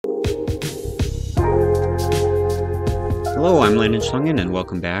Hello, I'm Landon Schlangen, and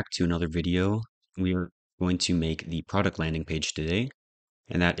welcome back to another video. We are going to make the product landing page today,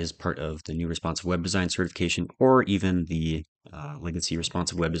 and that is part of the new responsive web design certification or even the legacy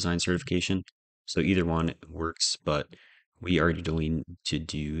responsive web design certification. So either one works, but we are going to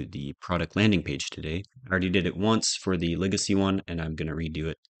do the product landing page today. I already did it once for the legacy one, and I'm going to redo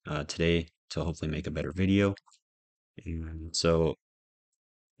it today to hopefully make a better video. And so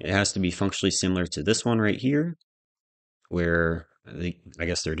it has to be functionally similar to this one right here, where I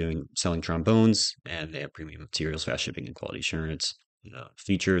guess they're selling trombones and they have premium materials, fast shipping, and quality assurance.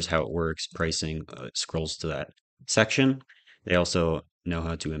 Features, how it works, pricing. It scrolls to that section. They also know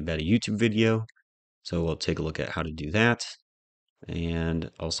how to embed a YouTube video, so we'll take a look at how to do that,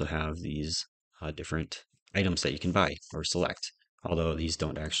 and also have these different items that you can buy or select. Although these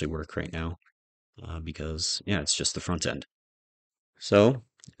don't actually work right now because yeah, it's just the front end. So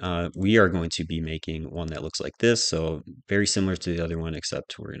we are going to be making one that looks like this. So very similar to the other one,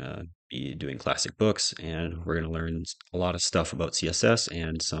 except we're going to be doing classic books and we're going to learn a lot of stuff about CSS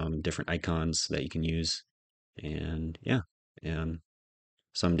and some different icons that you can use. And yeah, and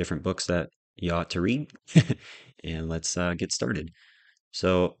some different books that you ought to read. And let's get started.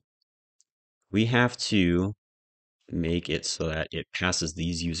 So we have to make it so that it passes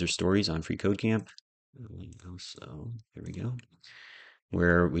these user stories on FreeCodeCamp. So here we go,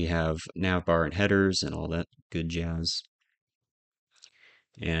 where we have navbar and headers and all that good jazz.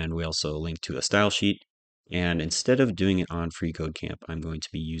 And we also link to a style sheet. And instead of doing it on FreeCodeCamp, I'm going to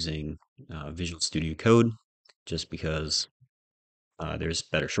be using Visual Studio Code just because there's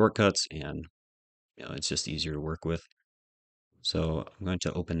better shortcuts and it's just easier to work with. So I'm going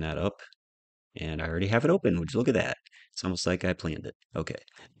to open that up, and I already have it open. Would you look at that? It's almost like I planned it. Okay.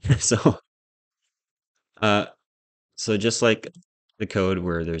 So uh, So just like the code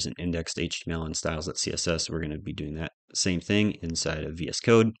where there's an indexed HTML and styles.css, we're going to be doing that same thing inside of VS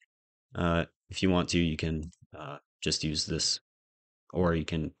Code. If you want to, you can just use this, or you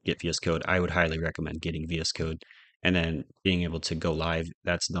can get VS Code. I would highly recommend getting VS Code and then being able to go live.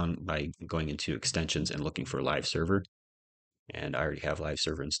 That's done by going into extensions and looking for live server. And I already have live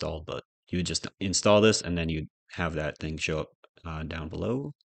server installed, but you would just install this and then you'd have that thing show up down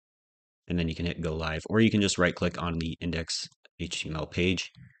below, and then you can hit go live, or you can just right click on the index HTML page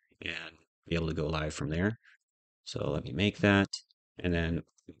and be able to go live from there. So let me make that, and then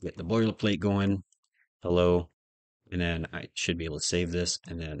get the boilerplate going, hello, and then I should be able to save this,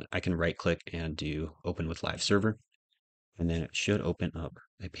 and then I can right click and do open with live server, and then it should open up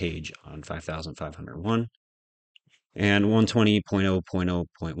a page on 5501, and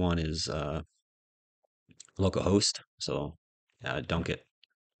 120.0.0.1 is localhost, so don't get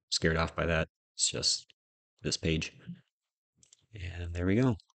scared off by that. It's just this page. And there we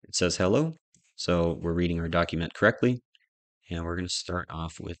go. It says hello. So we're reading our document correctly. And we're going to start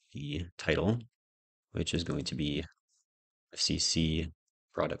off with the title, which is going to be FCC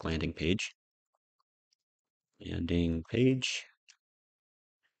product landing page. Landing page.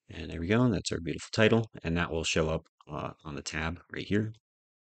 And there we go. That's our beautiful title. And that will show up on the tab right here.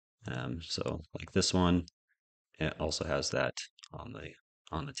 So like this one, it also has that on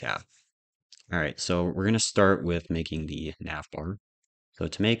the tab. All right, so we're going to start with making the nav bar. So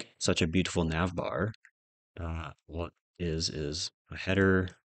to make such a beautiful nav bar, what is a header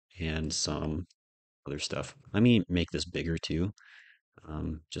and some other stuff. Let me make this bigger too,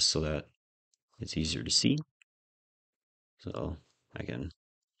 just so that it's easier to see. So I can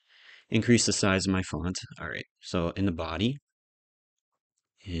increase the size of my font. All right, so in the body,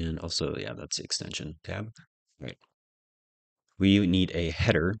 and also, yeah, that's the extension tab. All right, we need a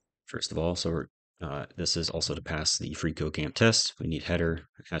header, first of all. So this is also to pass the FreeCodeCamp test. We need header,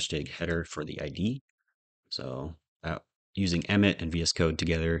 hashtag header for the ID. So using Emmet and VS Code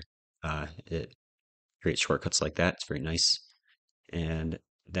together, it creates shortcuts like that. It's very nice. And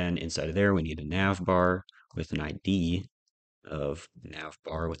then inside of there, we need a nav bar with an ID of nav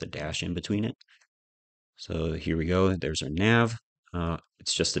bar with a dash in between it. So here we go. There's our nav.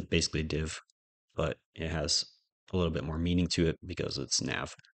 It's just basically a div, but it has a little bit more meaning to it because it's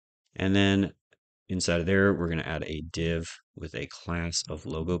nav. And then inside of there, we're going to add a div with a class of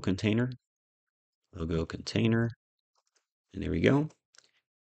logo container. Logo container. And there we go.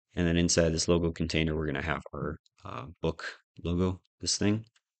 And then inside this logo container, we're going to have our book logo, this thing.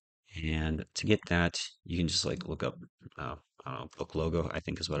 And to get that, you can just like look up book logo, I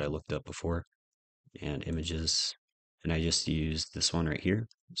think is what I looked up before, and images. And I just used this one right here.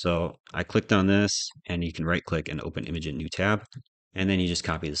 So I clicked on this, and you can right click and open image in new tab. And then you just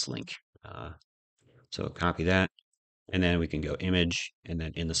copy this link. So copy that, and then we can go image, and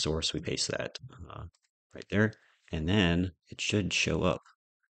then in the source, we paste that right there. and then it should show up.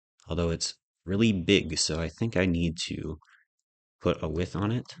 Although it's really big, so I think I need to put a width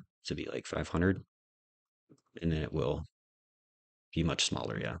on it to be like 500, and then it will be much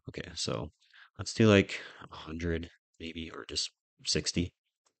smaller. Yeah. Okay. So let's do like 100 maybe, or just 60.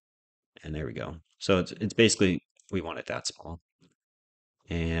 And there we go. So it's basically, we want it that small.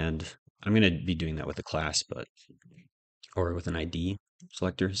 And I'm going to be doing that with a class, but, or with an ID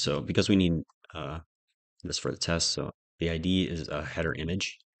selector. So because we need uh, this for the test, so the ID is a header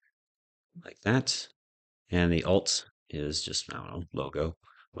image like that. And the alt is just, I don't know, logo,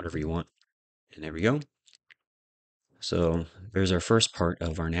 whatever you want. And there we go. So there's our first part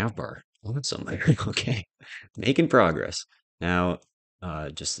of our nav bar. Awesome. Okay, making progress. Now,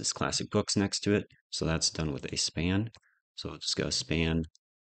 just this classic books next to it. So that's done with a span. So we'll just go span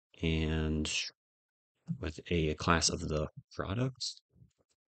and with a class of the products,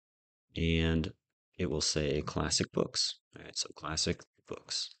 and it will say classic books. All right, so classic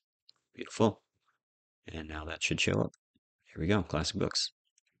books. Beautiful. And now that should show up. Here we go, classic books.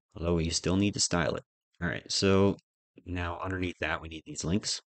 Although we still need to style it. All right, so now underneath that, we need these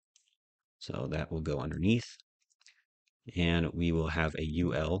links. So that will go underneath. And we will have a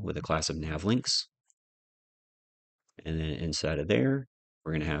UL with a class of nav links. And then inside of there,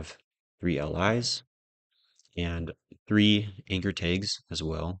 we're going to have 3 LIs and 3 anchor tags as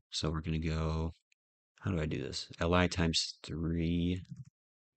well. So we're going to go, how do I do this? Li times 3,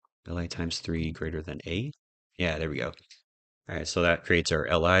 Li times 3 greater than A. Yeah, there we go. All right, so that creates our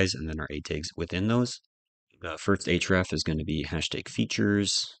LIs and then our A tags within those. The first href is going to be hashtag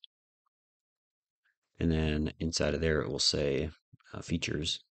features. And then inside of there, it will say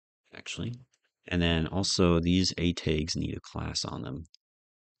features, actually. And then also these A tags need a class on them.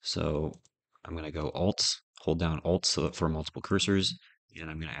 So I'm going to go Alt, hold down Alt so for multiple cursors, and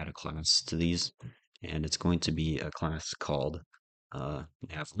I'm going to add a class to these. And it's going to be a class called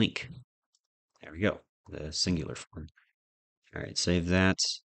navLink. There we go, the singular form. All right, save that.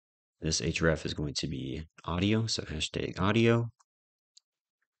 This href is going to be audio, so hashtag audio.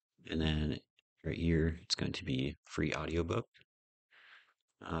 And then right here, it's going to be free audiobook.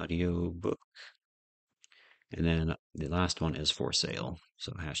 Audiobook. And then the last one is for sale.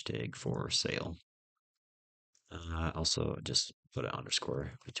 So hashtag for sale. Also, just put an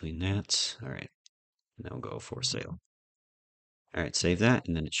underscore between that. All right. And then we'll go for sale. All right, save that,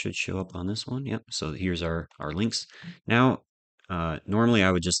 and then it should show up on this one. Yep. So here's our links. Now, normally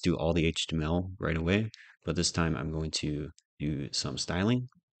I would just do all the HTML right away, but this time I'm going to do some styling.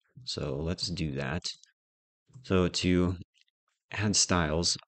 So let's do that. So to add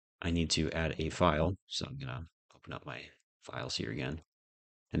styles, I need to add a file. So I'm going to open up my files here again.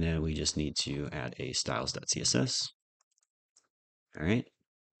 And then we just need to add a styles.css. All right.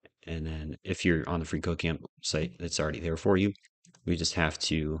 And then if you're on the FreeCodeCamp site, it's already there for you. We just have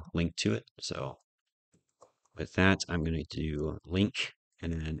to link to it. So with that, I'm going to do link,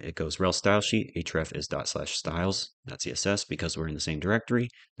 and then it goes rel style sheet. href is /styles.css because we're in the same directory.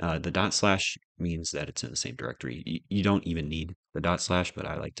 The dot slash means that it's in the same directory. You don't even need the dot slash, but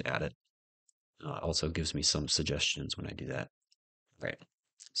I like to add it. Also gives me some suggestions when I do that. All right.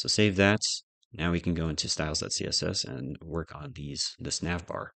 So save that. Now we can go into styles.css and work on this nav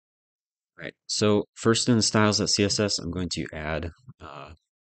bar. Right. So first in the styles.css, I'm going to add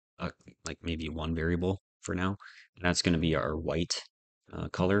like maybe one variable for now. And that's going to be our white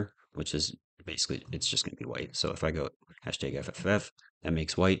color, which is basically, it's just going to be white. So if I go hashtag FFF, that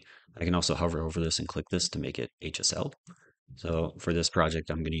makes white. I can also hover over this and click this to make it HSL. So for this project,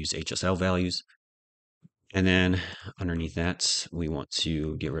 I'm going to use HSL values. And then underneath that, we want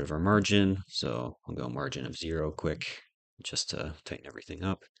to get rid of our margin. So I'll go margin of 0 quick, just to tighten everything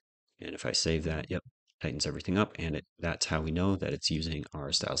up. And if I save that, yep, tightens everything up. And that's how we know that it's using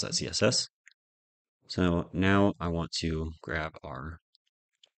our styles.css. So now I want to grab our,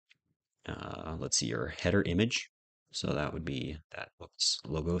 let's see, our header image. So that would be that books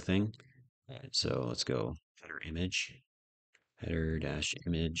logo thing. So let's go header image, header dash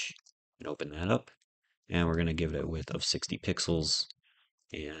image, and open that up. And we're going to give it a width of 60 pixels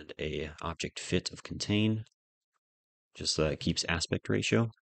and a object fit of contain, just so that it keeps aspect ratio.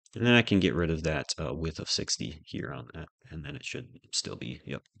 And then I can get rid of that width of 60 here on that, and then it should still be,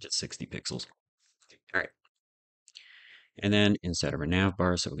 yep, just 60 pixels. All right. And then inside of our nav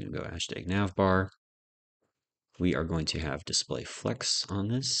bar, so we're going to go hashtag nav bar, we are going to have display flex on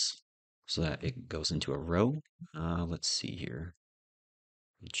this so that it goes into a row. Let's see here.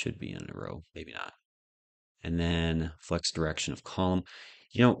 It should be in a row, maybe not. And then flex direction of column.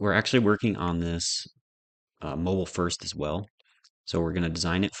 You know, we're actually working on this mobile first as well. So we're going to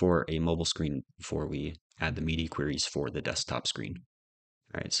design it for a mobile screen before we add the media queries for the desktop screen.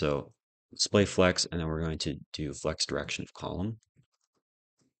 All right, so display flex, and then we're going to do flex direction of column,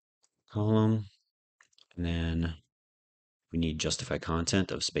 and then we need justify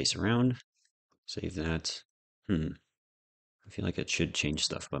content of space around. Save that. I feel like it should change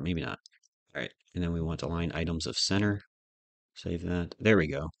stuff, but maybe not. All right, and then we want align items of center. Save that. There we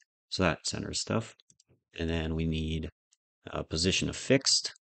go. So that centers stuff. And then we need a position of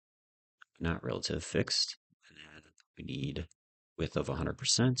fixed, not relative fixed. And then we need width of 100%.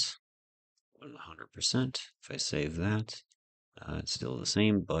 100%. If I save that, it's still the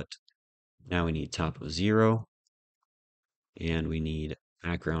same, but now we need top of 0. And we need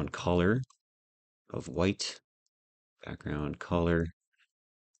background color of white. Background color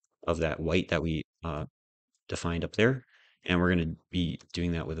of that white that we defined up there. And we're going to be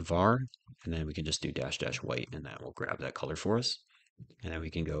doing that with a var, and then we can just do dash dash white, and that will grab that color for us. And then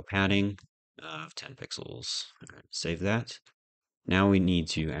we can go padding of 10 pixels. All right, save that. Now we need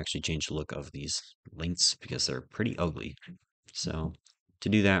to actually change the look of these links because they're pretty ugly. So to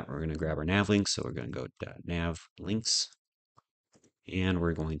do that, we're going to grab our nav links. So we're going to go .nav links, and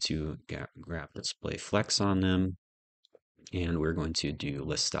we're going to grab display flex on them, and we're going to do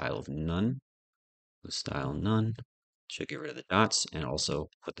list style of none. List style none. Should get rid of the dots and also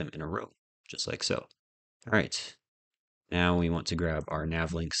put them in a row, just like so. All right. Now we want to grab our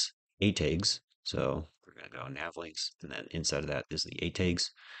nav links A tags. So we're going to go nav links, and then inside of that is the A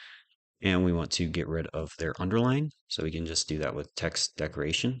tags. And we want to get rid of their underline. So we can just do that with text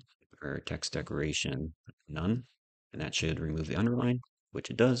decoration or text decoration none. And that should remove the underline, which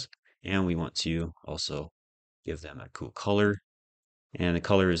it does. And we want to also give them a cool color. And the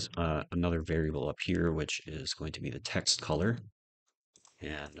color is another variable up here, which is going to be the text color.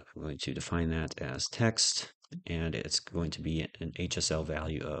 And I'm going to define that as text, and it's going to be an HSL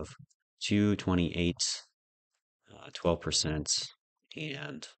value of 228, 12%,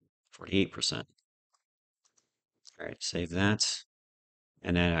 and 48%. All right, save that.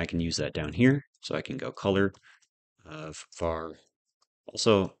 And then I can use that down here. So I can go color of var.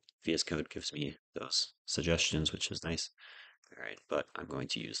 Also, VS Code gives me those suggestions, which is nice. All right, but I'm going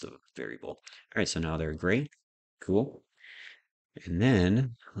to use the variable. All right, so now they're gray. Cool. And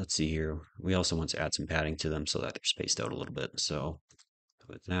then, let's see here, we also want to add some padding to them so that they're spaced out a little bit. So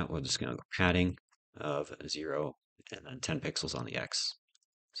with that, we're just going to go padding of 0 and then 10 pixels on the X.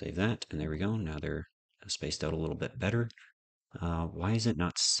 Save that, and there we go. Now they're spaced out a little bit better. Why is it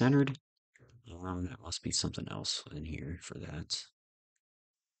not centered? That must be something else in here for that.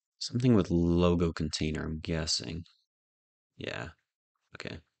 Something with logo container, I'm guessing. Yeah,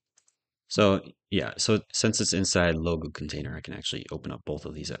 okay. So yeah, so since it's inside logo container, I can actually open up both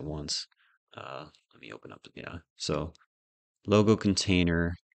of these at once. Let me open up, yeah. So logo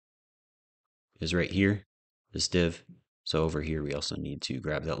container is right here, this div. So over here, we also need to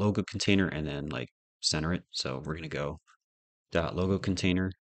grab that logo container and then like center it. So we're gonna go dot logo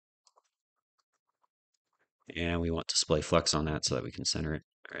container, and we want display flex on that so that we can center it.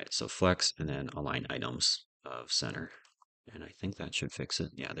 All right, so flex and then align items of center. And I think that should fix it.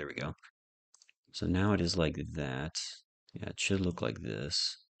 Yeah, there we go. So now it is like that. Yeah, it should look like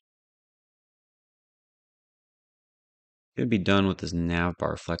this. Could be done with this nav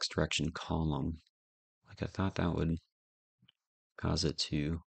bar flex direction column. Like I thought that would cause it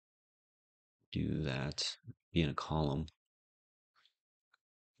to do that, be in a column.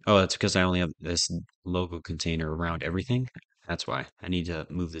 Oh, that's because I only have this logo container around everything. That's why. I need to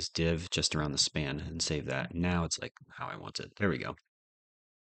move this div just around the span and save that. Now it's like how I want it. There we go.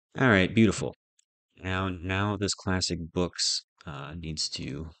 All right, beautiful. Now this classic books needs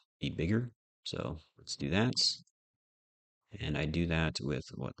to be bigger. So let's do that. And I do that with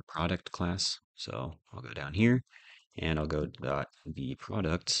what, the product class. So I'll go down here and I'll go dot the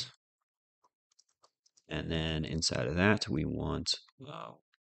product. And then inside of that, we want,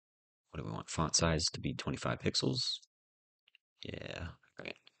 what do we want? Font size to be 25 pixels. Yeah,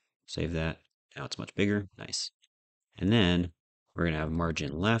 right. Save that. Now it's much bigger. Nice. And then we're going to have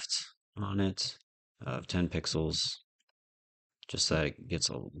margin left on it of 10 pixels, just so that it gets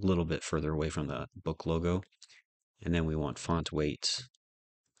a little bit further away from the book logo. And then we want font weight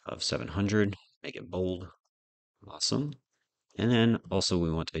of 700, make it bold. Awesome. And then also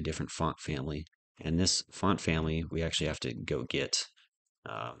we want a different font family. And this font family, we actually have to go get.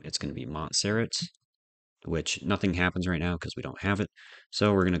 It's going to be Montserrat, which nothing happens right now because we don't have it.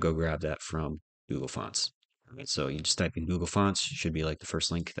 So we're going to go grab that from Google Fonts. All right, so you just type in Google Fonts, should be like the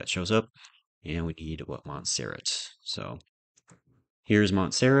first link that shows up. And we need what, Montserrat. So here's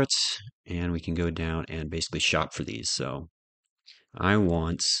Montserrat, and we can go down and basically shop for these. So I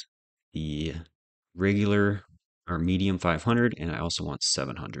want the regular or medium 500, and I also want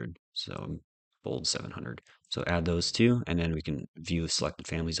 700. So bold 700. So add those two, and then we can view selected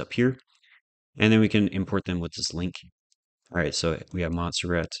families up here. And then we can import them with this link. All right, so we have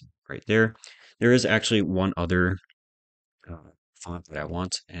Montserrat right there. There is actually one other font that I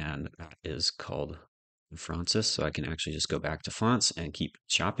want, and that is called Francis. So I can actually just go back to fonts and keep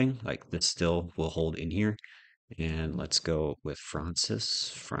shopping. Like this still will hold in here. And let's go with Francis,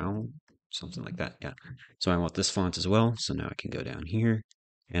 Frown, something like that. Yeah. So I want this font as well. So now I can go down here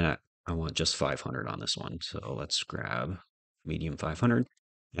and I want just 500 on this one. So let's grab medium 500,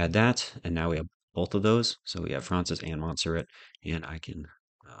 add that. And now we have both of those. So we have Francis and Montserrat, and I can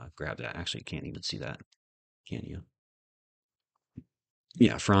grab that. Actually, you can't even see that. Can you?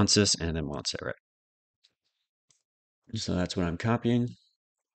 Yeah, Francis and then Montserrat. So that's what I'm copying.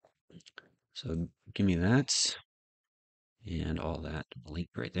 So give me that and all that link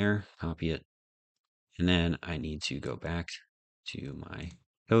right there. Copy it. And then I need to go back to my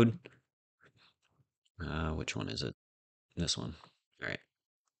code. Which one is it? This one. All right.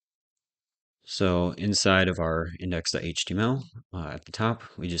 So inside of our index.html, at the top,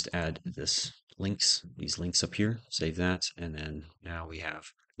 we just add these links up here, save that, and then now we have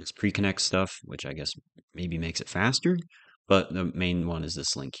this pre-connect stuff, which I guess maybe makes it faster, but the main one is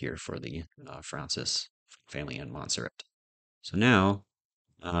this link here for the Francis family and Montserrat. So now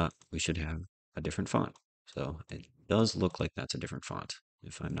we should have a different font. So it does look like that's a different font,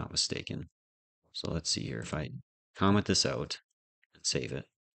 if I'm not mistaken. So let's see here. If I comment this out and save it,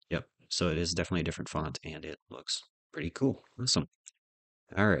 yep. So it is definitely a different font, and it looks pretty cool. Awesome.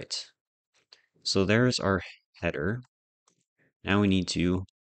 All right. So there's our header. Now we need to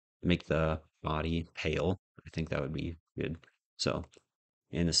make the body pale. I think that would be good. So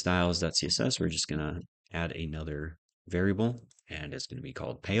in the styles.css, we're just going to add another variable, and it's going to be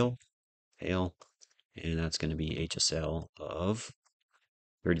called pale. Pale. And that's going to be HSL of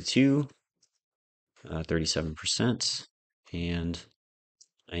 32, 37%, and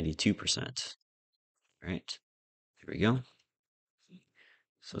 92%. Right, there we go.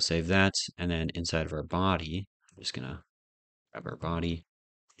 So save that, and then inside of our body, I'm just gonna grab our body.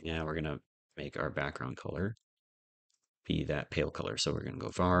 Now we're gonna make our background color be that pale color. So we're gonna go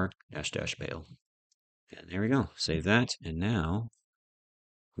var dash dash pale. And there we go. Save that, and now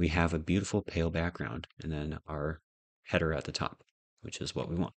we have a beautiful pale background, and then our header at the top, which is what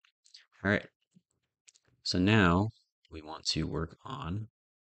we want. All right. So now we want to work on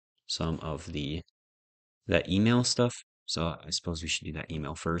some of that email stuff. So I suppose we should do that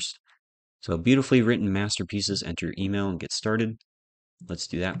email first. So beautifully written masterpieces, enter your email and get started. Let's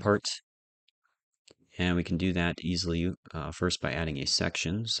do that part. And we can do that easily first by adding a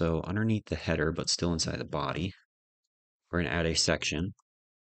section. So underneath the header, but still inside the body, we're going to add a section.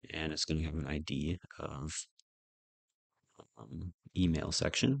 And it's going to have an ID of email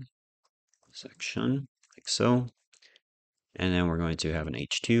section, like so. And then we're going to have an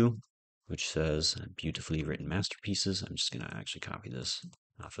H2, which says beautifully written masterpieces. I'm just going to actually copy this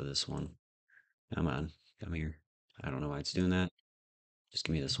off of this one. Come on, come here. I don't know why it's doing that. Just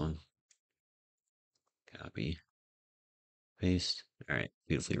give me this one. Copy, paste. All right,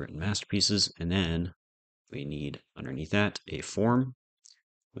 beautifully written masterpieces. And then we need underneath that a form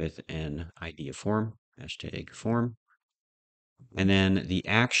with an ID of form, hashtag form. And then the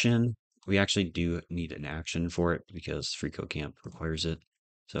action, we actually do need an action for it because FreeCodeCamp requires it.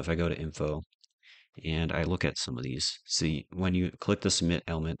 So if I go to info and I look at some of these, see when you click the submit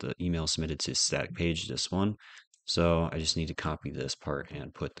element, the email submitted to static page, this one. So I just need to copy this part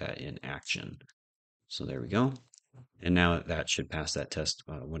and put that in action. So there we go. And now that should pass that test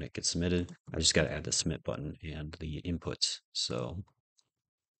when it gets submitted. I just got to add the submit button and the input. So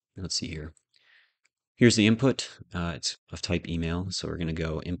let's see here. Here's the input. It's of type email. So we're going to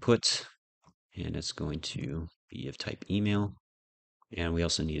go input, and it's going to be of type email. And we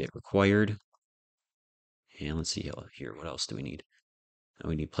also need it required. And let's see here. What else do we need?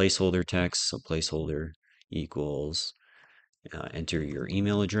 We need placeholder text. So placeholder equals enter your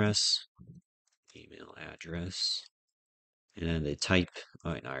email address. Email address. And then the type.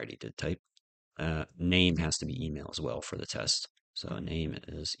 Oh, no, I already did type. Name has to be email as well for the test. So name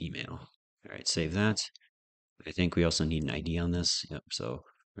is email. All right, save that. I think we also need an ID on this. Yep, so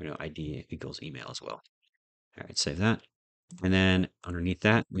we're going to ID equals email as well. All right, save that. And then underneath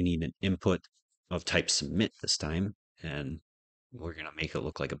that, we need an input of type submit this time. And we're going to make it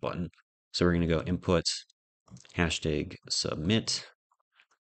look like a button. So we're going to go input hashtag submit.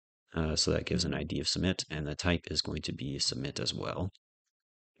 So that gives an ID of submit, and the type is going to be submit as well.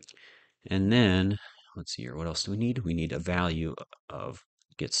 And then let's see here, what else do we need? We need a value of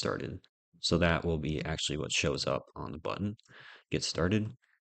get started. So that will be actually what shows up on the button, get started.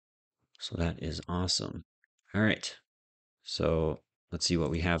 So that is awesome. All right, so let's see what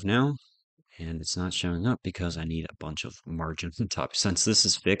we have now. And it's not showing up because I need a bunch of margin on top. Since this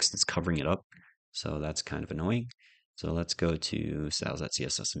is fixed, it's covering it up. So that's kind of annoying. So let's go to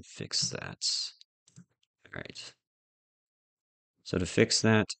styles.css and fix that. All right. So to fix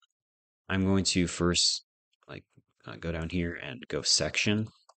that, I'm going to first go down here and go section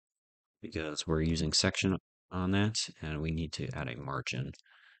because we're using section on that, and we need to add a margin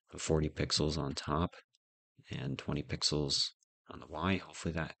of 40 pixels on top and 20 pixels on the Y.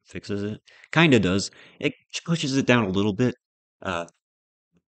 Hopefully that fixes it. Kind of does. It pushes it down a little bit, uh,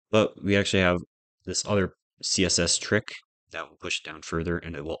 but we actually have this other CSS trick that will push it down further,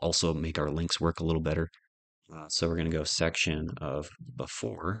 and it will also make our links work a little better. So we're going to go section of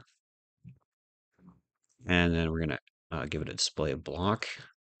before, and then we're going to give it a display of block.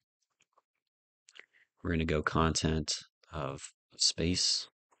 We're going to go content of space,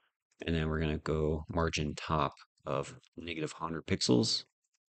 and then we're going to go margin top of -100 pixels.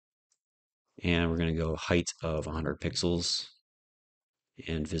 And we're going to go height of 100 pixels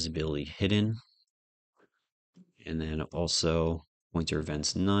and visibility hidden. And then also pointer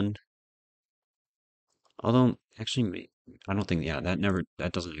events none. Although actually, I don't think, yeah,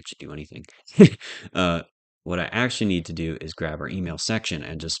 that doesn't actually do anything. What I actually need to do is grab our email section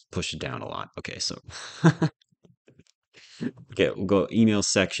and just push it down a lot. Okay, so okay, we'll go email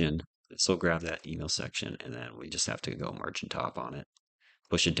section. So grab that email section, and then we just have to go margin top on it.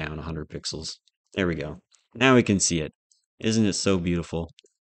 Push it down 100 pixels. There we go. Now we can see it. Isn't it so beautiful?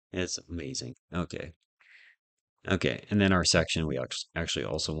 It's amazing. Okay. Okay, and then our section, we actually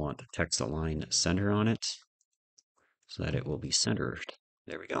also want text align center on it so that it will be centered.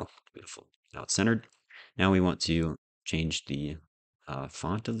 There we go. Beautiful. Now it's centered. Now we want to change the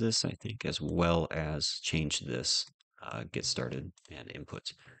font of this, I think, as well as change this get started and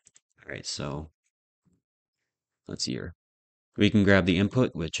input. All right, so let's see here. We can grab the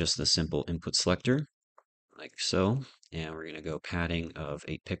input with just the simple input selector, like so. And we're going to go padding of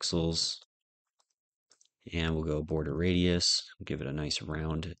 8 pixels. And we'll go border radius, give it a nice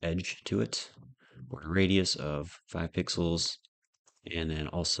round edge to it. Border radius of 5 pixels. And then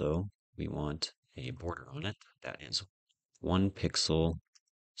also we want a border on it that is 1 pixel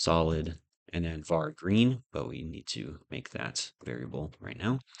solid and then var green, but we need to make that variable right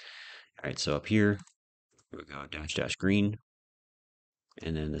now. All right, so up here, we go dash green.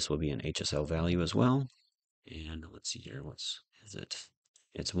 And then this will be an HSL value as well. And let's see here, what is it?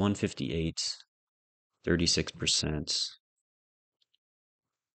 It's 158, 36%,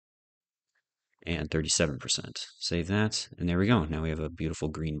 and 37%. Save that, and there we go. Now we have a beautiful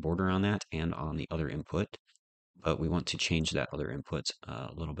green border on that and on the other input, but we want to change that other input a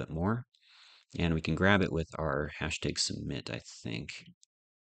little bit more. And we can grab it with our hashtag submit, I think.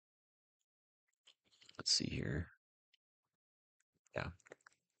 Let's see here. Yeah.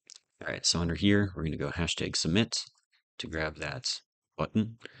 All right, so under here, we're going to go hashtag submit to grab that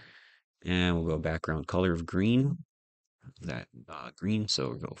button. And we'll go background color of green, that green. So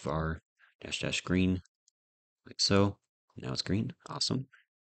we'll go var dash green, like so. Now it's green. Awesome.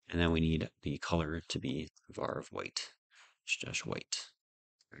 And then we need the color to be var of white, dash white.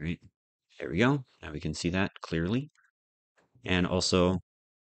 All right, there we go. Now we can see that clearly. And also,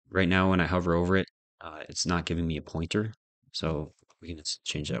 right now when I hover over it, it's not giving me a pointer. So we can just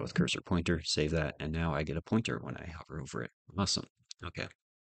change that with cursor pointer, save that, and now I get a pointer when I hover over it. Awesome. Okay.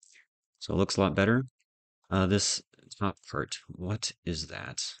 So it looks a lot better. This top part, what is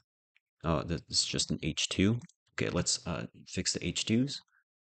that? Oh, that's just an H2. Okay, let's fix the H2s.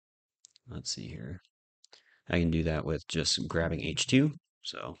 Let's see here. I can do that with just grabbing H2.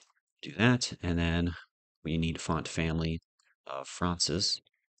 So do that. And then we need font family of Francis.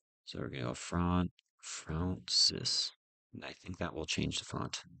 So we're going to go Francis. And I think that will change the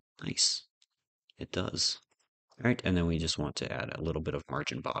font. Nice. It does. All right. And then we just want to add a little bit of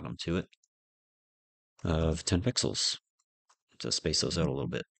margin bottom to it of 10 pixels to space those out a little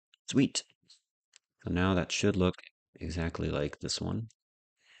bit. Sweet. So now that should look exactly like this one.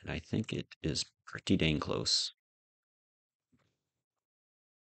 And I think it is pretty dang close.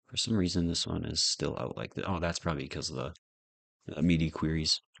 For some reason, this one is still out like that. Oh, that's probably because of the media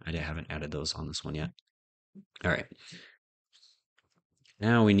queries. I haven't added those on this one yet. All right.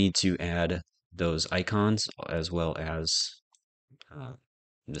 Now we need to add those icons as well as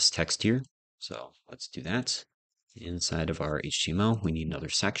this text here. So let's do that. Inside of our HTML, we need another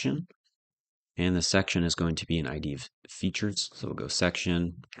section. And the section is going to be an ID of features. So we'll go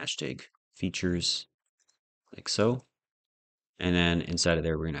section, hashtag features. like so. And then inside of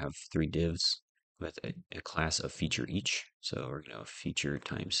there, we're going to have three divs with a class of feature each. So we're going to have feature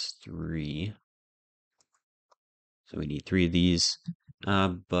times three. So we need three of these.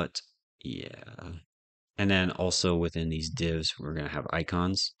 But yeah. And then also within these divs, we're going to have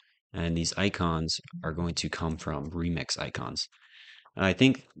icons. And these icons are going to come from Remix icons. I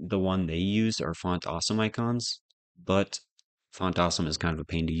think the one they use are Font Awesome icons, but Font Awesome is kind of a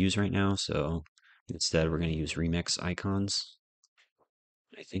pain to use right now. So instead, we're going to use Remix icons.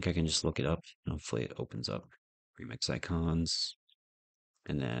 I think I can just look it up. Hopefully it opens up. Remix icons.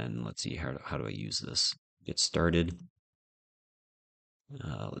 And then let's see, how do I use this? Get started.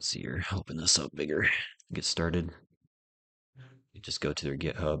 Let's see here. Open this up bigger. Get started. You just go to their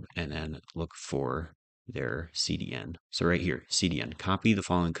GitHub and then look for their CDN. So right here, CDN. Copy the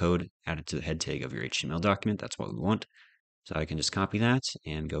following code, add it to the head tag of your HTML document. That's what we want. So I can just copy that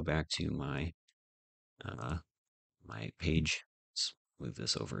and go back to my my page. Let's move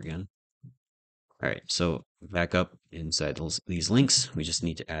this over again. All right, so back up inside these links, we just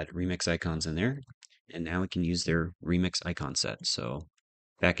need to add remix icons in there. And now we can use their remix icon set. So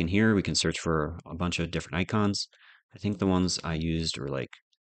back in here, we can search for a bunch of different icons. I think the ones I used were like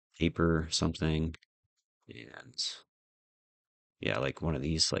paper something, and yeah, like one of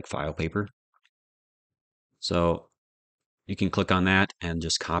these, like file paper. So you can click on that and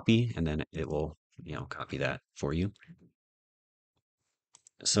just copy, and then it will, copy that for you.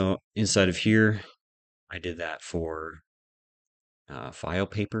 So inside of here, I did that for file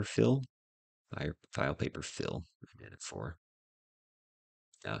paper fill. File paper fill, I did it for.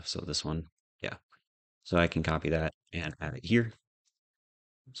 Yeah, so this one, yeah. So I can copy that and add it here.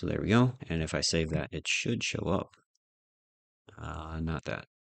 So there we go. And if I save that, it should show up. Not that.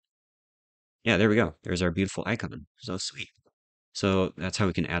 Yeah, there we go. There's our beautiful icon. So sweet. So that's how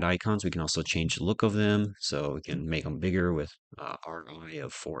we can add icons. We can also change the look of them. So we can make them bigger with RI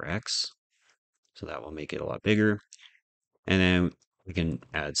of 4x. So that will make it a lot bigger. And then we can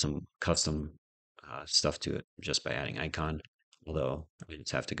add some custom stuff to it just by adding icon. Although we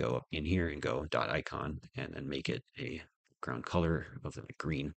just have to go up in here and go dot icon and then make it a ground color of the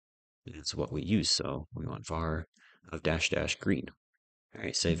green. That's what we use. So we want var of dash dash green. All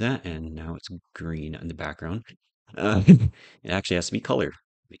right, save that. And now it's green in the background. It actually has to be color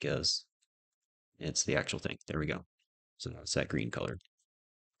because it's the actual thing. There we go. So that's that green color.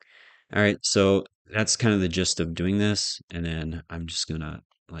 All right, so that's kind of the gist of doing this. And then I'm just gonna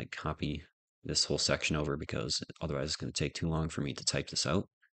like copy this whole section over because otherwise it's gonna take too long for me to type this out.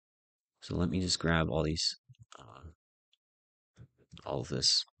 So let me just grab all of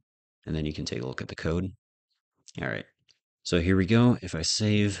this, and then you can take a look at the code. All right, so here we go. If I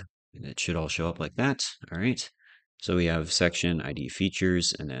save, it should all show up like that. All right. So we have section ID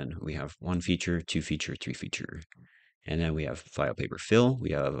features, and then we have one feature, two feature, three feature. And then we have file paper fill,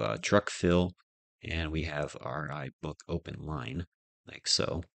 we have truck fill, and we have RI book open line, like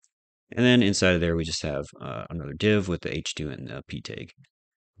so. And then inside of there, we just have another div with the H2 and the P tag.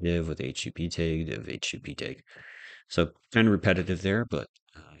 Div with H2 P tag, div H2 P tag. So kind of repetitive there, but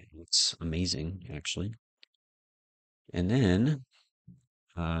it's amazing actually. And then,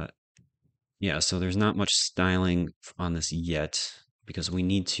 yeah, so there's not much styling on this yet because we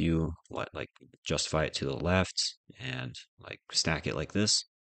need to like justify it to the left and like stack it like this.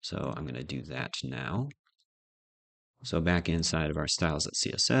 So I'm going to do that now. So back inside of our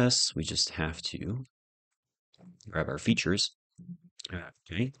styles.css, we just have to grab our features,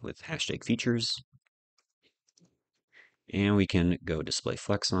 okay, with hashtag features, and we can go display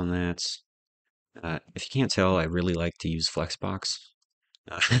flex on that. If you can't tell, I really like to use Flexbox.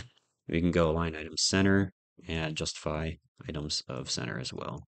 We can go line item center and justify items of center as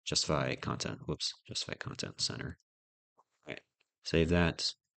well. Justify content. Whoops. Justify content center. All right. Save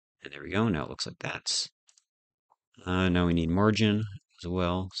that. And there we go. Now it looks like that. Now we need margin as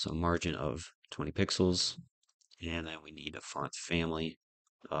well. So margin of 20 pixels. And then we need a font family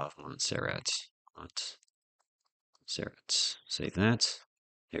of Montserrat. Montserrat. Save that.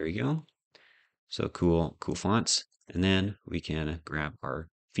 There we go. So cool fonts. And then we can grab our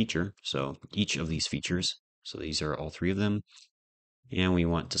feature. So each of these features. So these are all three of them. And we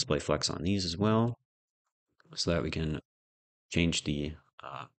want display flex on these as well. So that we can change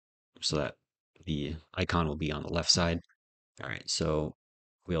so that the icon will be on the left side. All right. So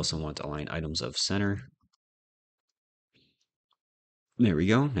we also want to align items of center. There we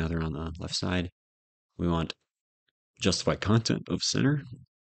go. Now they're on the left side. We want justify content of center.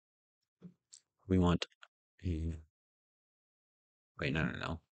 We want a, wait,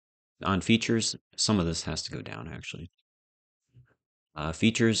 no. On features, some of this has to go down actually.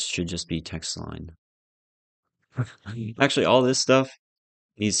 Features should just be text line. Actually, all this stuff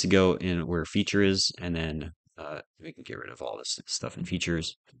needs to go in where feature is, and then we can get rid of all this stuff in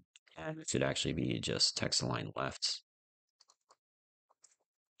features, and it should actually be just text align left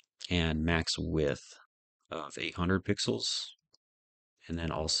and max width of 800 pixels, and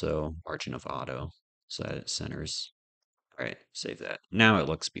then also margin of auto so that it centers. All right, save that. Now it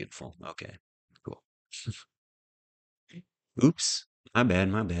looks beautiful. Okay, cool. Oops, my bad,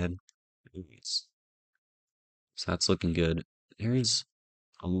 my bad. Oops. So that's looking good. There is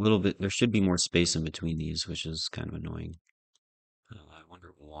a little bit, there should be more space in between these, which is kind of annoying. I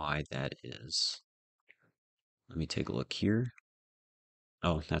wonder why that is. Let me take a look here.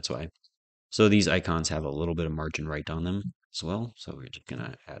 Oh, that's why. So these icons have a little bit of margin right on them as well. So we're just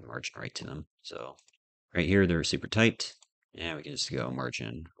gonna add margin right to them. So right here, they're super tight. And we can just go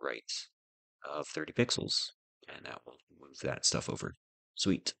margin right of 30 pixels. And that will move that stuff over.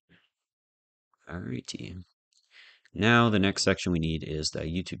 Sweet. Alrighty. Now the next section we need is the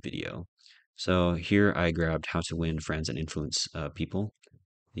YouTube video. So here I grabbed How to Win Friends and Influence People,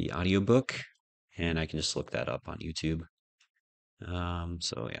 the audiobook, and I can just look that up on YouTube.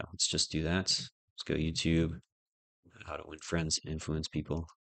 So yeah, let's just do that. Let's go YouTube, How to Win Friends, Influence People,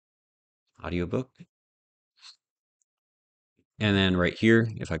 audiobook. And then right here,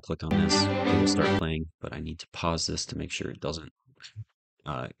 if I click on this, it will start playing, but I need to pause this to make sure it doesn't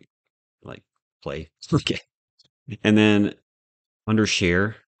uh, like play. Okay. And then under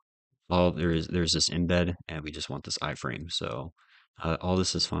share, all there's this embed, and we just want this iframe. So all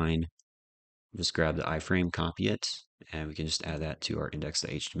this is fine. Just grab the iframe, copy it, and we can just add that to our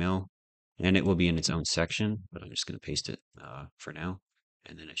index.html. And it will be in its own section, but I'm just going to paste it for now.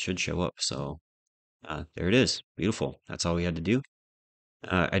 And then it should show up. So there it is. Beautiful. That's all we had to do.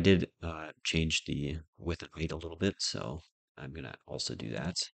 I did change the width and height a little bit, so I'm going to also do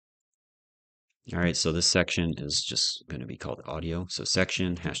that. All right, so this section is just going to be called audio. So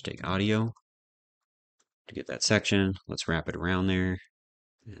section, hashtag audio. To get that section, let's wrap it around there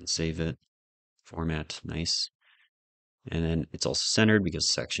and save it. Format, nice. And then it's also centered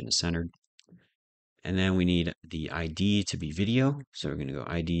because section is centered. And then we need the ID to be video. So we're going to go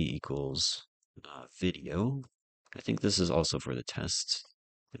ID equals video. I think this is also for the test.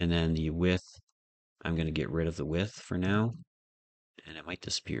 And then the width, I'm going to get rid of the width for now. And it might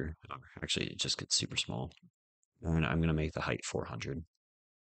disappear. Actually, it just gets super small. And I'm going to make the height 400.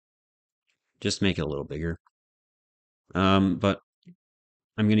 Just make it a little bigger. But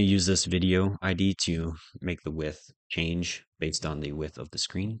I'm going to use this video ID to make the width change based on the width of the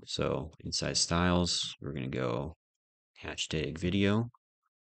screen. So inside styles, we're going to go hashtag video,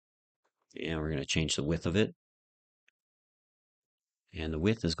 and we're going to change the width of it. And the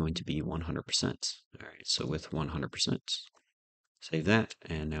width is going to be 100%. All right, so with 100%, save that,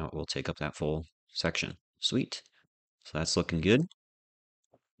 and now it will take up that full section. Sweet. So that's looking good.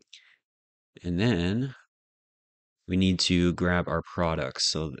 And then we need to grab our products.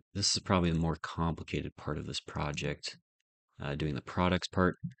 So this is probably the more complicated part of this project, doing the products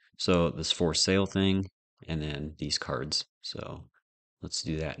part. So this for sale thing, and then these cards. So let's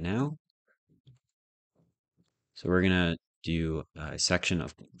do that now. So we're gonna do a section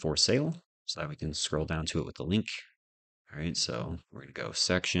of for sale so that we can scroll down to it with the link. All right, so we're gonna go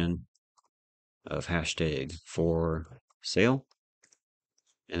section of hashtag for sale.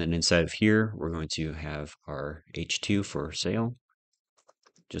 And then inside of here, we're going to have our H2 for sale,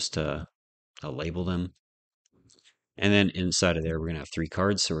 just to label them. And then inside of there, we're going to have 3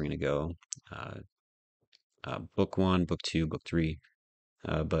 cards. So we're going to go book 1, book 2, book 3.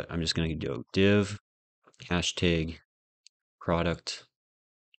 But I'm just going to do div, hashtag, product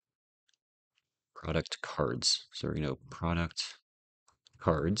cards. So we're going to go product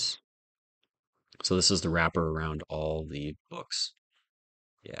cards. So this is the wrapper around all the books.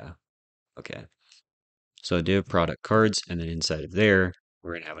 Yeah. Okay. So div product cards, and then inside of there,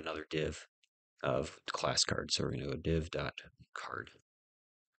 we're going to have another div of class cards. So we're going to go div.card.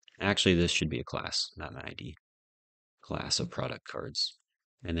 Actually, this should be a class, not an ID. Class of product cards.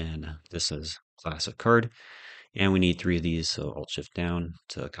 And then this is class of card. And we need 3 of these, so Alt Shift down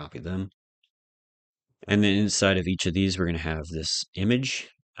to copy them. And then inside of each of these, we're going to have this image,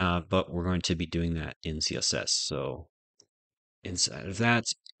 but we're going to be doing that in CSS. So inside of that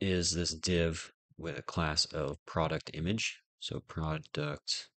is this div with a class of product image. So product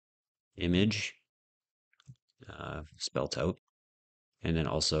image spelt out, and then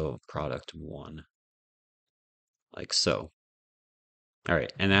also product 1, like so. All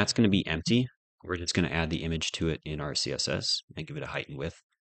right, and that's going to be empty. We're just going to add the image to it in our CSS and give it a height and width.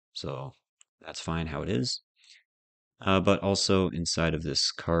 So that's fine how it is. but also inside of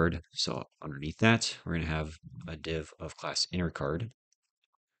this card. So underneath that, we're going to have a div of class inner card,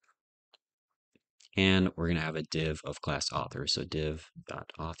 and we're going to have a div of class author. So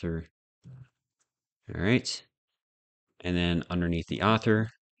div.author. All right. And then underneath the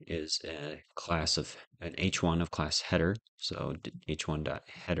author is a class of an h1 of class header. So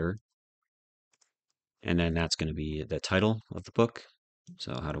h1.header. And then that's going to be the title of the book.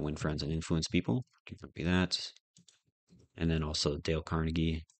 So how to win friends and influence people. Can be that. And then also Dale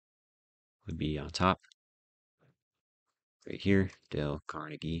Carnegie would be on top right here. Dale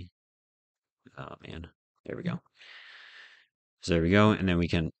Carnegie. Oh man, there we go. So there we go. And then we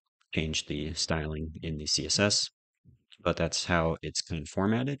can change the styling in the CSS, but that's how it's kind of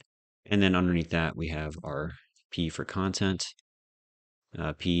formatted. And then underneath that, we have our P for content,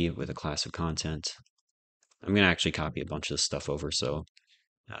 P with a class of content. I'm going to actually copy a bunch of this stuff over. So,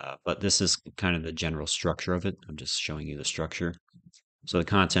 but this is kind of the general structure of it. I'm just showing you the structure. So the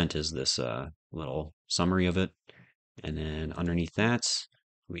content is this little summary of it. And then underneath that,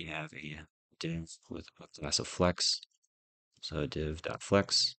 we have a div with a class of flex. So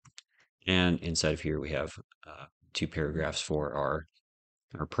div.flex. And inside of here, we have two paragraphs for our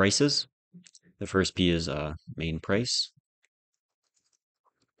prices. The first P is main price.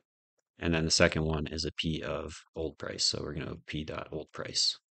 And then the second one is a P of old price. So we're going to P.old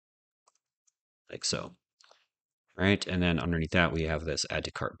price, like so. All right. And then underneath that, we have this add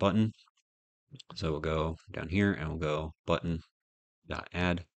to cart button. So we'll go down here and we'll go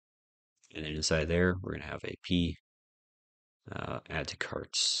button.add. And then inside there, we're going to have a P add to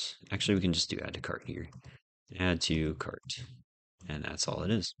carts. Actually, we can just do add to cart here. Add to cart. And that's all it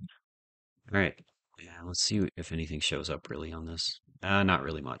is. All right. Yeah, let's see if anything shows up really on this. Not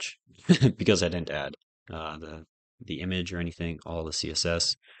really much because I didn't add the image or anything, all the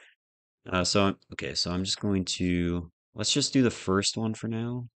CSS. Okay, so I'm just going to, let's just do the first one for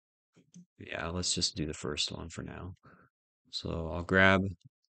now. Yeah, let's just do the first one for now. So I'll grab,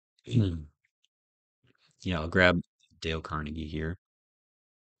 yeah, I'll grab Dale Carnegie here,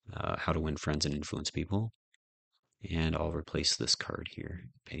 How to Win Friends and Influence People. And I'll replace this card here.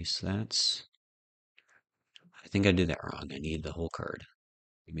 Paste that. I think I did that wrong. I need the whole card.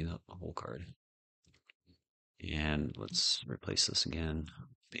 Give me the whole card. And let's replace this again.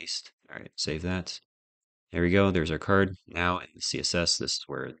 Paste. All right, save that. There we go. There's our card. Now in the CSS, this is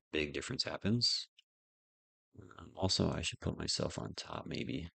where the big difference happens. Also, I should put myself on top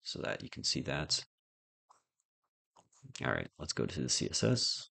maybe so that you can see that. All right, let's go to the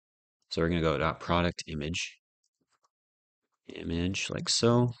CSS. So we're going to go dot product image like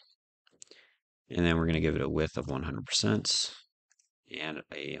so. And then we're going to give it a width of 100% and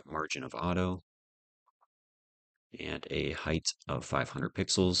a margin of auto and a height of 500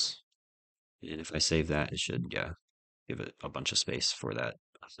 pixels. And if I save that, it should, yeah, give it a bunch of space for that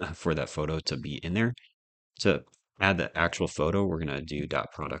for that photo to be in there. To add the actual photo, we're going to do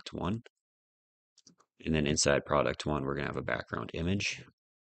dot product one. And then inside product one, we're going to have a background image.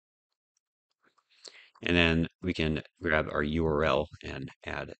 And then we can grab our URL and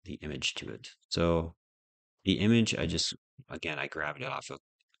add the image to it. So the image, again, I grabbed it off of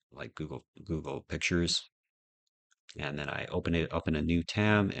like Google Pictures. And then I open it up in a new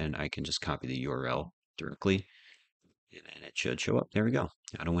tab and I can just copy the URL directly. And then it should show up. There we go.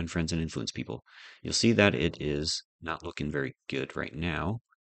 How to win friends and influence people. You'll see that it is not looking very good right now.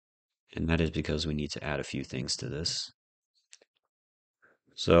 And that is because we need to add a few things to this.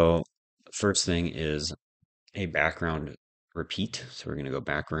 So first thing is a background repeat. So we're going to go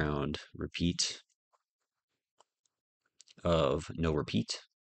background repeat of no repeat.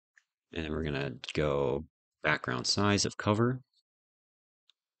 And then we're going to go background size of cover.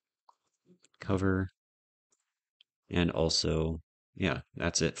 And also, yeah,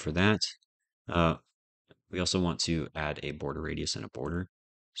 that's it for that. We also want to add a border radius and a border.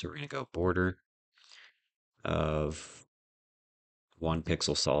 So we're going to go border of 1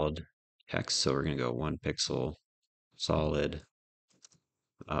 pixel solid text. So we're going to go 1 pixel solid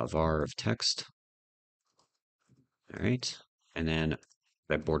var of text. All right. And then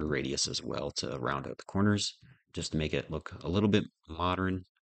that border radius as well to round out the corners, just to make it look a little bit modern.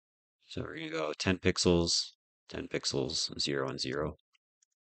 So we're going to go 10 pixels, 0 and 0.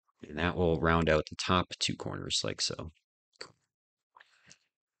 And that will round out the top 2 corners like so.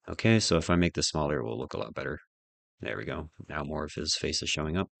 Okay, so if I make this smaller, it will look a lot better. There we go. Now more of his face is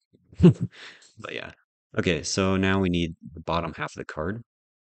showing up. But yeah. Okay, so now we need the bottom half of the card.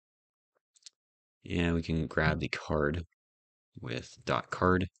 And we can grab the card with dot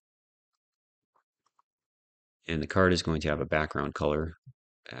card. And the card is going to have a background color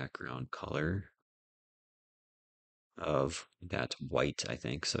of that white, I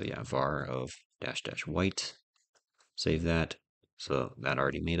think. So yeah, var of dash dash white. Save that. So that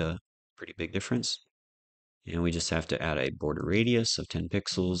already made a pretty big difference. And we just have to add a border radius of 10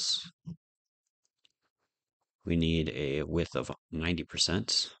 pixels. We need a width of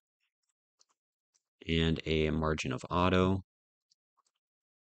 90% and a margin of auto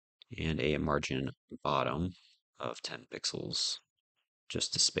and a margin bottom of 10 pixels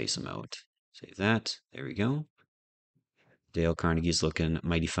just to space them out. Save that. There we go. Dale Carnegie's looking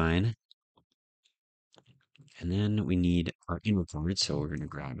mighty fine. And then we need our inner card. So we're going to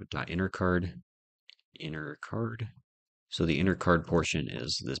grab .inner card, inner card. So the inner card portion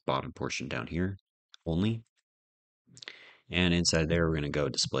is this bottom portion down here only. And inside there, we're going to go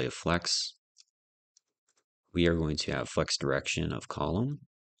display of flex. We are going to have flex direction of column.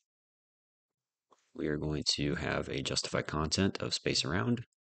 We are going to have a justify content of space around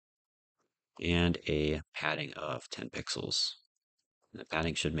and a padding of 10 pixels. And the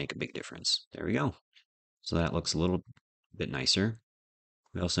padding should make a big difference. There we go. So that looks a little bit nicer.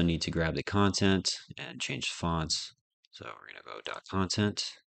 We also need to grab the content and change the fonts. So we're going to go dot content,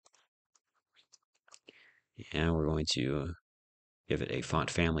 and we're going to give it a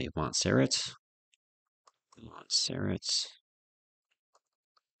font family of Montserrat. Montserrat.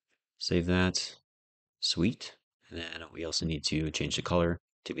 Save that. Sweet. And then we also need to change the color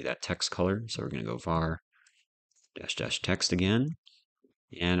to be that text color. So we're going to go var dash dash text again,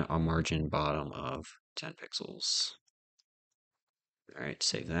 and a margin bottom of 10 pixels. All right,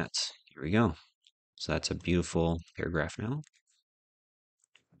 save that. Here we go. So that's a beautiful paragraph now.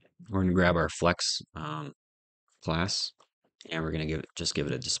 We're going to grab our flex class, and we're going to just give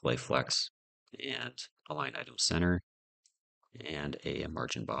it a display flex and a line item center and a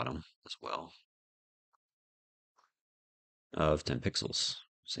margin bottom as well of 10 pixels.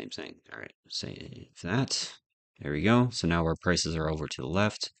 Same thing. All right, save that. There we go. So now our prices are over to the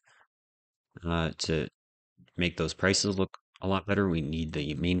left. To make those prices look a lot better, we need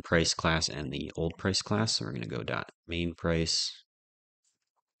the main price class and the old price class. So we're going to go dot main price.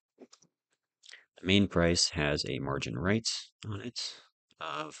 The main price has a margin right on it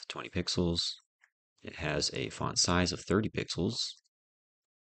of 20 pixels. It has a font size of 30 pixels.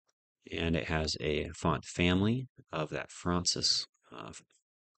 And it has a font family of that Francis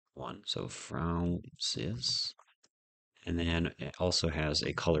one. So Francis. And then it also has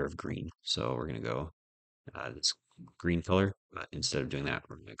a color of green. So we're going to go this green color, but instead of doing that,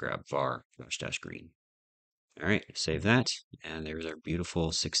 we're going to grab var dash dash green. All right, save that. And there's our beautiful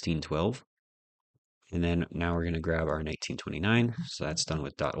 1612. And then now we're going to grab our 1929. So that's done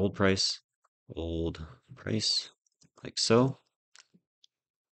with dot old price, like so.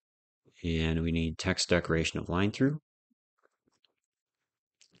 And we need text decoration of line through.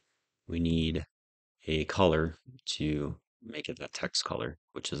 We need a color to make it that text color,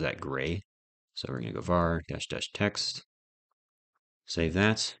 which is that gray. So we're going to go var dash dash text. Save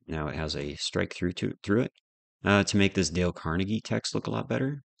that. Now it has a strike through through it. To make this Dale Carnegie text look a lot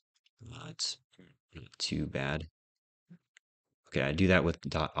better. It's not too bad. Okay, I do that with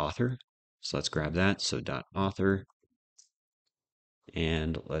dot author. So let's grab that. So dot author.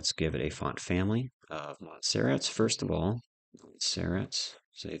 And let's give it a font family of Montserrat. First of all, Montserrat.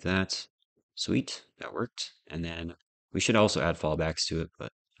 Save that. Sweet, that worked. And then we should also add fallbacks to it,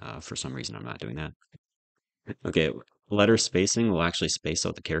 but for some reason I'm not doing that. Okay, letter spacing will actually space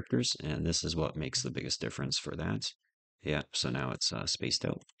out the characters, and this is what makes the biggest difference for that. Yeah, so now it's spaced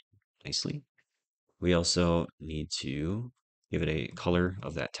out nicely. We also need to give it a color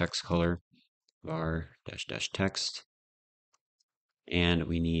of that text color, var dash dash text. And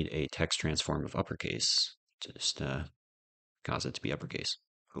we need a text transform of uppercase to just cause it to be uppercase.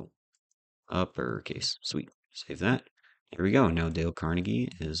 Cool. Uppercase. Sweet. Save that. There we go. Now Dale Carnegie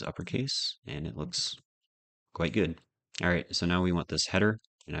is uppercase, and it looks quite good. All right, so now we want this header,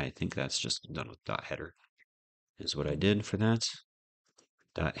 and I think that's just done with dot header is what I did for that.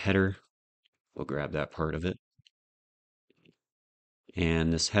 Dot header, we'll grab that part of it.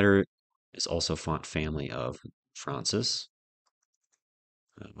 And this header is also font family of Francis.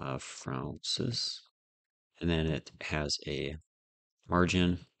 Francis. And then it has a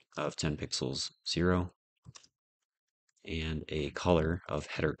margin of 10 pixels, 0, and a color of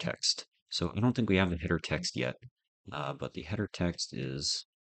header text. So I don't think we have the header text yet, but the header text is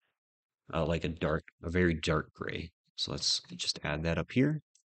like a very dark gray. So let's just add that up here.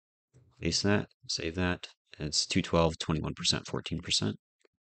 Paste that, save that. It's 212, 21%, 14%.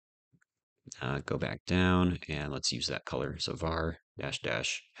 Go back down and let's use that color. So var dash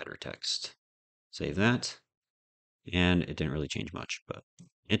dash header text. Save that. And it didn't really change much, but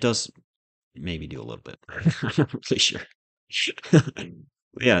it does maybe do a little bit. I'm not really sure.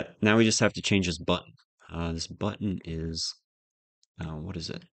 Yeah, now we just have to change this button. This button is, what is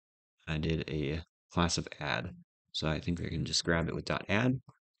it? I did a class of add. So I think we can just grab it with .add.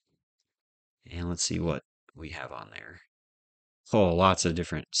 And let's see what we have on there. Oh, lots of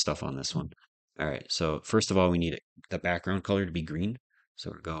different stuff on this one. All right, so first of all, we need the background color to be green.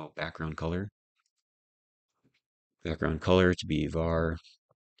 So we'll go background color to be var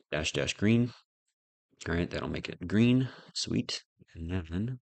dash dash green. All right, that'll make it green. Sweet. And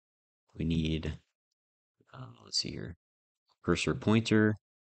then we need, let's see here, cursor pointer.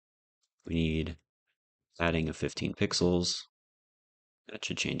 We need adding of 15 pixels. That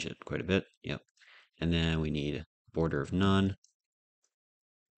should change it quite a bit. Yep. And then we need border of none.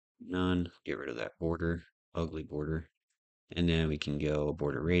 None. Get rid of that border, ugly border. And then we can go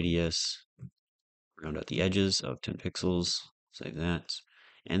border radius, round out the edges of 10 pixels. Save that.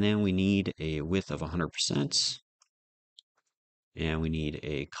 And then we need a width of 100%. And we need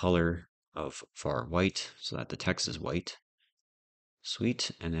a color of var white so that the text is white.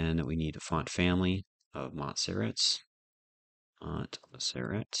 Sweet. And then we need a font family of Montserrat.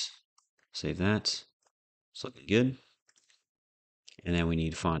 Montserrat. Save that. It's looking good. And then we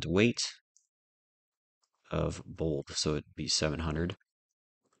need font weight of bold, so it'd be 700,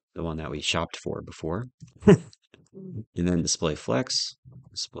 the one that we shopped for before. And then display flex,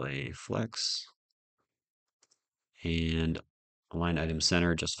 and align item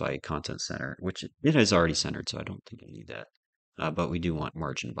center, justify content center, which it is already centered, so I don't think I need that. But we do want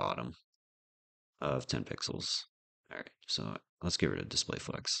margin bottom of 10 pixels. All right, so let's get rid of display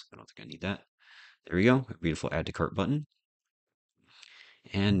flex. I don't think I need that. There we go, a beautiful add to cart button.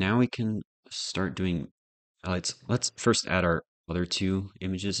 And now we can start doing, let's first add our other two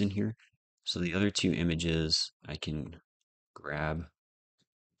images in here. So the other two images I can grab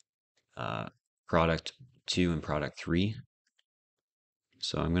product 2 and product 3.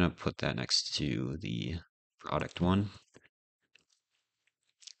 So I'm going to put that next to the product one.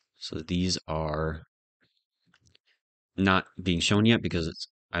 So these are not being shown yet because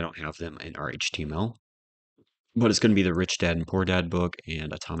I don't have them in our HTML. But it's going to be the Rich Dad and Poor Dad book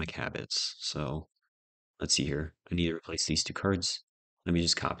and Atomic Habits. So let's see here. I need to replace these two cards. Let me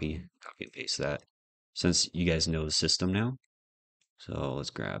just copy and paste that since you guys know the system now. So let's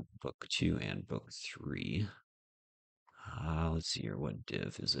grab book 2 and book 3. Let's see here. What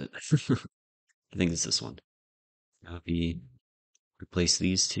div is it? I think it's this one. Copy, replace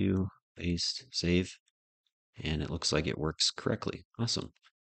these two, paste, save, and it looks like it works correctly. Awesome.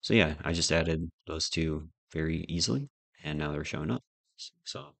 So yeah, I just added those two very easily, and now they're showing up.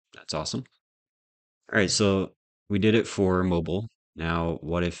 So that's awesome. All right, so we did it for mobile. Now,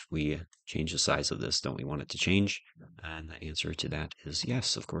 what if we change the size of this? Don't we want it to change? And the answer to that is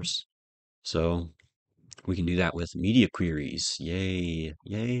yes, of course. So we can do that with media queries. Yay,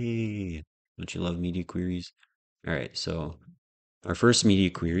 yay. Don't you love media queries? All right, so our first media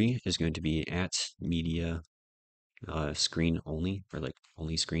query is going to be at media screen only, or like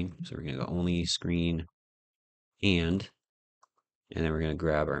only screen. So we're going to go only screen and then we're going to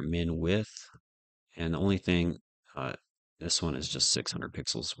grab our min width. And the only thing, this one is just 600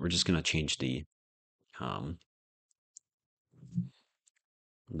 pixels. We're just going to change the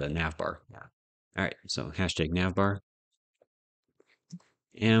navbar. Yeah. All right, so hashtag navbar.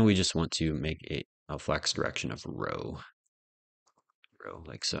 And we just want to make a flex direction of row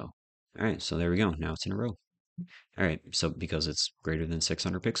like so. All right, so there we go. Now it's in a row. All right, so because it's greater than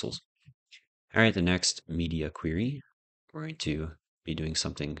 600 pixels. All right, the next media query, we're going to be doing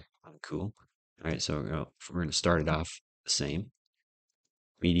something cool. All right, so we're going to start it off the same.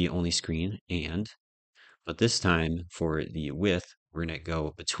 Media only screen but this time for the width, we're going to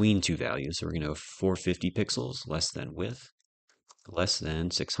go between two values. So we're going to go 450 pixels less than width, less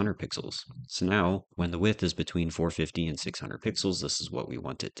than 600 pixels. So now when the width is between 450 and 600 pixels, this is what we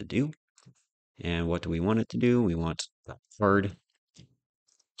want it to do. And what do we want it to do? We want the card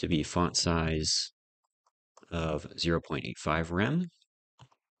to be font size of 0.85 rem.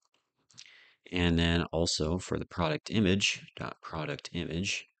 And then also for the product image,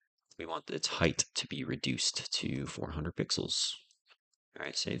 we want its height to be reduced to 400 pixels. All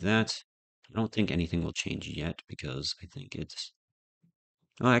right, save that. I don't think anything will change yet because I think it's,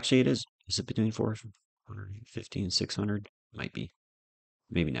 oh, actually it is. Is it between 450 and 600? Might be.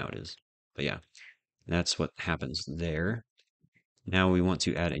 Maybe now it is. But yeah, that's what happens there. Now we want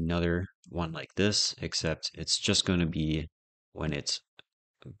to add another one like this, except it's just going to be when it's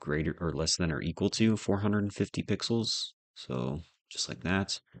greater or less than or equal to 450 pixels. So just like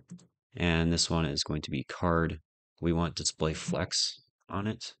that. And this one is going to be card. We want display flex on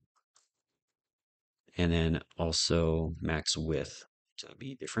it. And then also max width to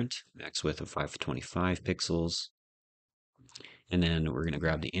be different. Max width of 525 pixels. And then we're going to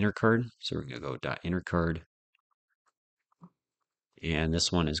grab the inner card. So we're going to go dot inner card. And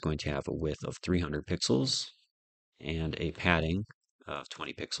this one is going to have a width of 300 pixels and a padding of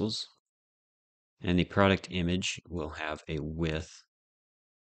 20 pixels. And the product image will have a width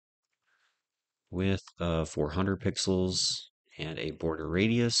of 400 pixels and a border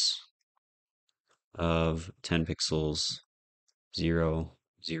radius of 10 pixels, 0,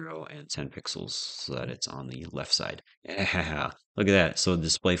 0, and 10 pixels so that it's on the left side. Yeah, look at that. So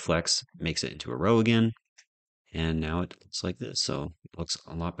display flex makes it into a row again. And now it looks like this. So it looks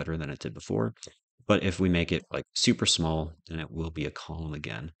a lot better than it did before. But if we make it like super small, then it will be a column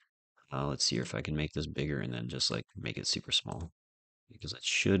again. Let's see if I can make this bigger and then just like make it super small because it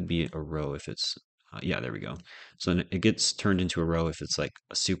should be a row if it's, yeah, there we go. So it gets turned into a row if it's like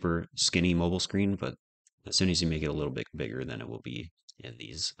a super skinny mobile screen, but as soon as you make it a little bit bigger, then it will be in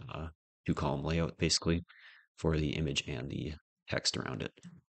these two column layout basically for the image and the text around it.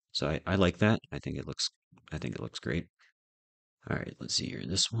 So I like that. I think it looks great. All right, let's see here.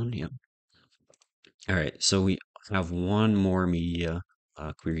 This one, yep. All right, so we have one more media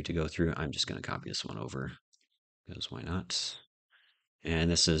query to go through. I'm just going to copy this one over because why not?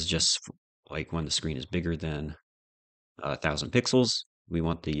 And this is just like when the screen is bigger than 1,000 pixels, we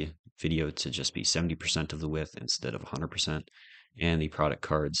want the video to just be 70% of the width instead of 100%. And the product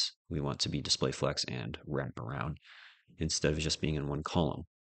cards, we want to be display flex and wrap around instead of just being in one column.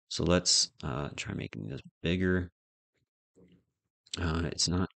 So let's try making this bigger. It's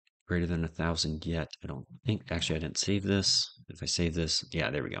not greater than 1,000 yet. I don't think, actually, I didn't save this. If I save this, yeah,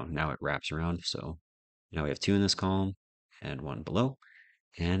 there we go. Now it wraps around. So now we have two in this column and one below,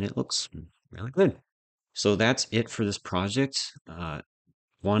 and it looks really good. So that's it for this project.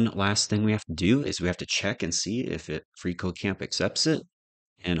 One last thing we have to do is we have to check and see if FreeCodeCamp accepts it,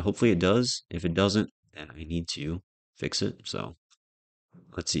 and hopefully it does. If it doesn't, then I need to fix it. So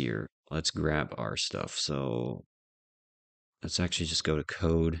let's see here. Let's grab our stuff. So let's actually just go to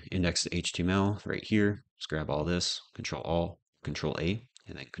code, index to HTML right here. Let's grab all this, Control A,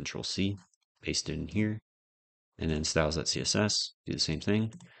 and then Control C, paste it in here. And then styles.css, do the same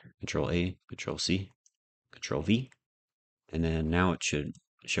thing. Control A, Control C, Control V. And then now it should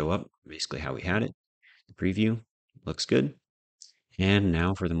show up basically how we had it. The preview looks good. And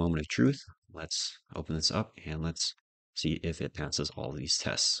now for the moment of truth, let's open this up and let's see if it passes all these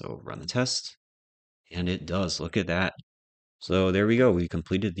tests. So run the test, and it does. Look at that. So there we go. We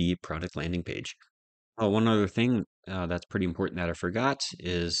completed the product landing page. Oh, one other thing that's pretty important that I forgot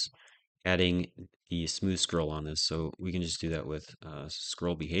is adding the smooth scroll on this. So we can just do that with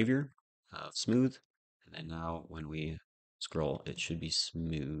scroll behavior, smooth. And then now when we scroll, it should be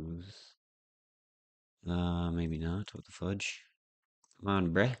smooth. Maybe not. What the fudge? Come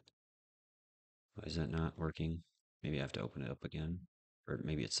on, bruh. Why is that not working? Maybe I have to open it up again. Or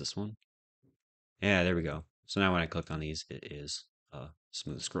maybe it's this one. Yeah, there we go. So now when I click on these, it is a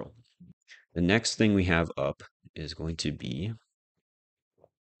smooth scroll. The next thing we have up is going to be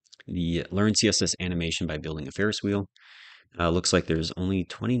the Learn CSS animation by building a Ferris wheel. Looks like there's only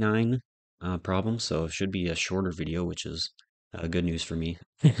 29 problems, so it should be a shorter video, which is good news for me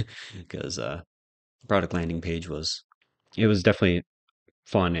because product landing page was definitely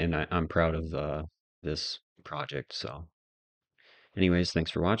fun, and I'm proud of this project. So, anyways,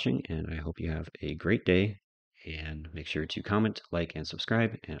 thanks for watching, and I hope you have a great day. And make sure to comment, like, and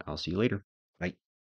subscribe, and I'll see you later.